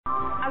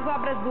As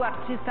obras do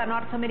artista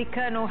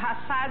norte-americano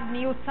Rashaad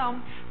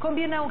Newsome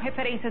combinam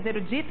referências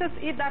eruditas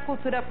e da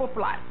cultura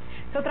popular.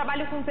 Seu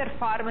trabalho com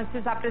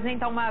performances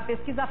apresenta uma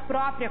pesquisa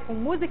própria com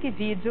música e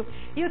vídeo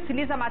e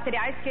utiliza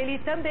materiais que ele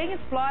também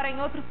explora em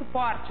outros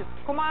suportes,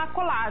 como a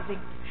colagem.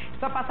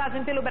 Sua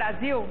passagem pelo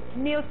Brasil,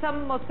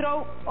 Newsome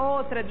mostrou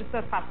outra de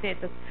suas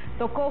facetas.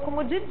 Tocou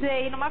como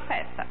DJ numa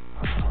festa.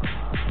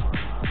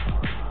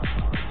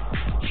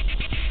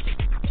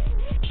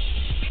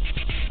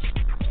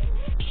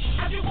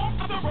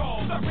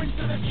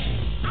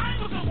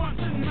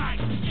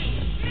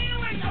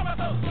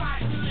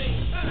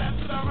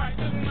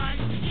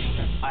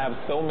 I have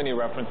so many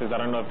references. I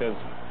don't know if there's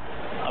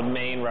a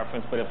main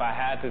reference, but if I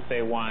had to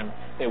say one,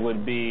 it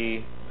would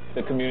be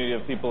the community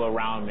of people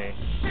around me.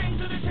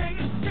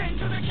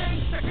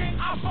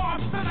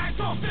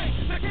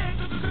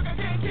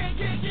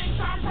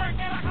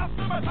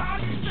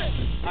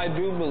 I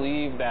do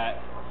believe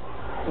that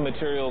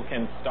material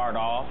can start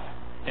off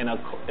in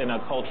a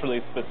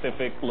culturally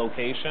specific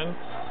location,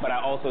 but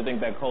I also think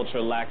that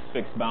culture lacks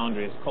fixed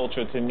boundaries.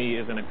 Culture, to me,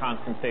 is in a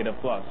constant state of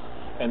flux.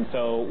 And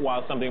so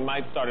while something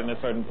might start in a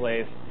certain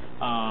place,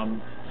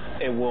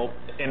 it will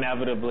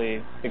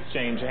inevitably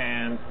exchange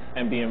hands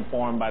and be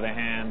informed by the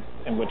hands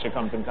in which it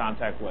comes in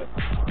contact with.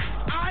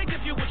 I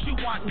give you what you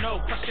want, no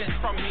questions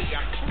from me.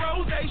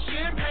 Rose,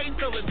 champagne,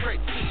 feeling great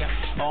here.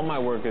 All my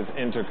work is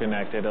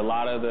interconnected. A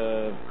lot of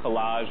the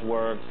collage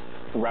works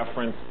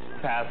reference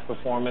past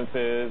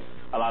performances.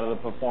 A lot of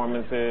the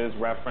performances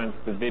reference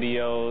the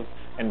videos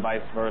and vice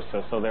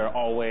versa. So they're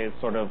always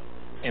sort of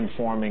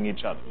informing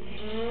each other.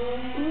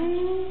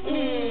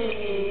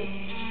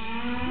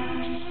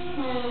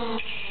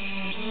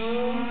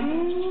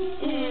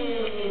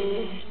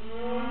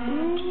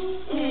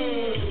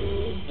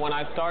 When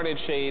I started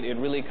Shade, it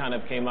really kind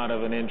of came out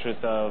of an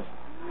interest of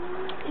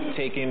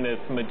taking this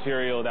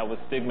material that was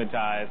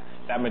stigmatized,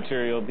 that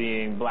material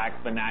being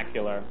Black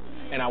vernacular,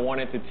 and I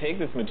wanted to take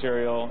this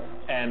material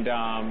and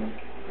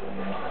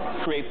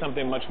create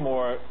something much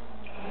more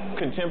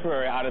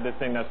contemporary out of this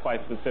thing that's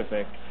quite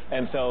specific.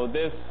 And so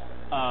this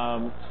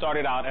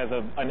started out as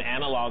an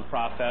analog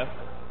process,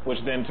 which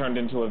then turned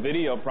into a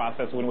video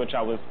process in which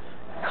I was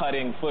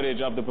cutting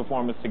footage of the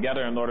performance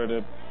together in order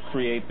to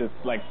create this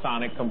like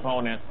sonic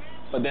component.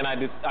 But then I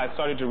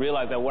started to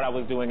realize that what I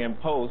was doing in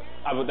post,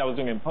 I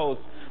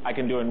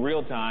can do in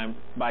real time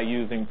by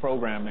using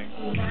programming.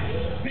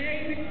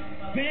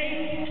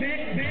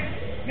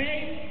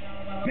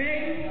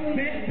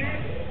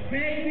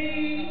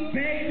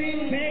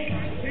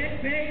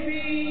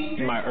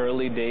 In my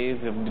early days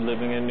of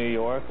living in New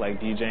York, like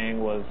DJing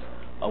was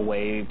a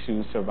way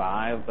to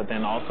survive, but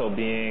then also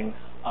being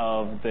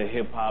of the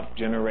hip-hop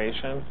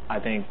generation, I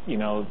think, you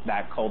know,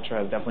 that culture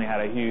has definitely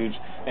had a huge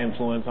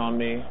influence on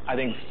me. I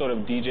think sort of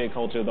DJ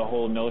culture, the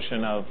whole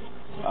notion of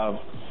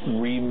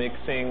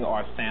remixing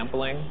or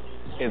sampling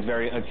is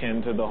very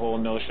akin to the whole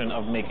notion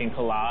of making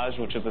collage,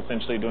 which is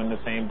essentially doing the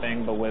same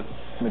thing but with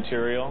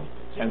material.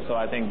 And so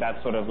I think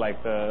that's sort of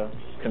like the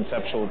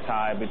conceptual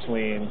tie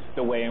between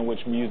the way in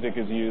which music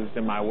is used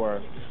in my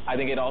work. I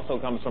think it also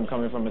comes from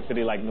coming from a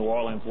city like New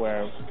Orleans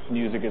where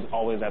music is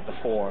always at the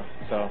fore.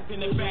 So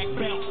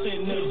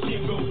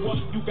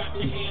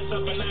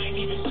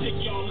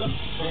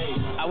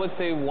I would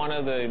say one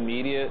of the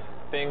immediate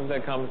things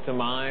that comes to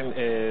mind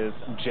is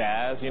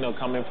jazz, you know,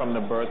 coming from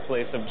the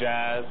birthplace of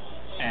jazz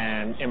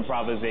and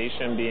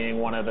improvisation being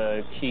one of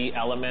the key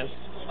elements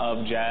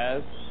of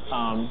jazz.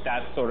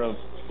 That's sort of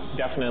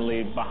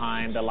definitely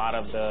behind a lot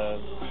of the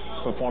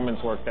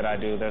performance work that I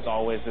do. There's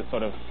always this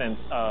sort of sense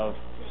of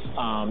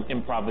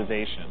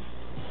improvisation.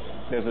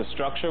 There's a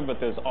structure, but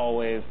there's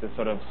always this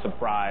sort of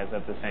surprise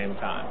at the same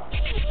time.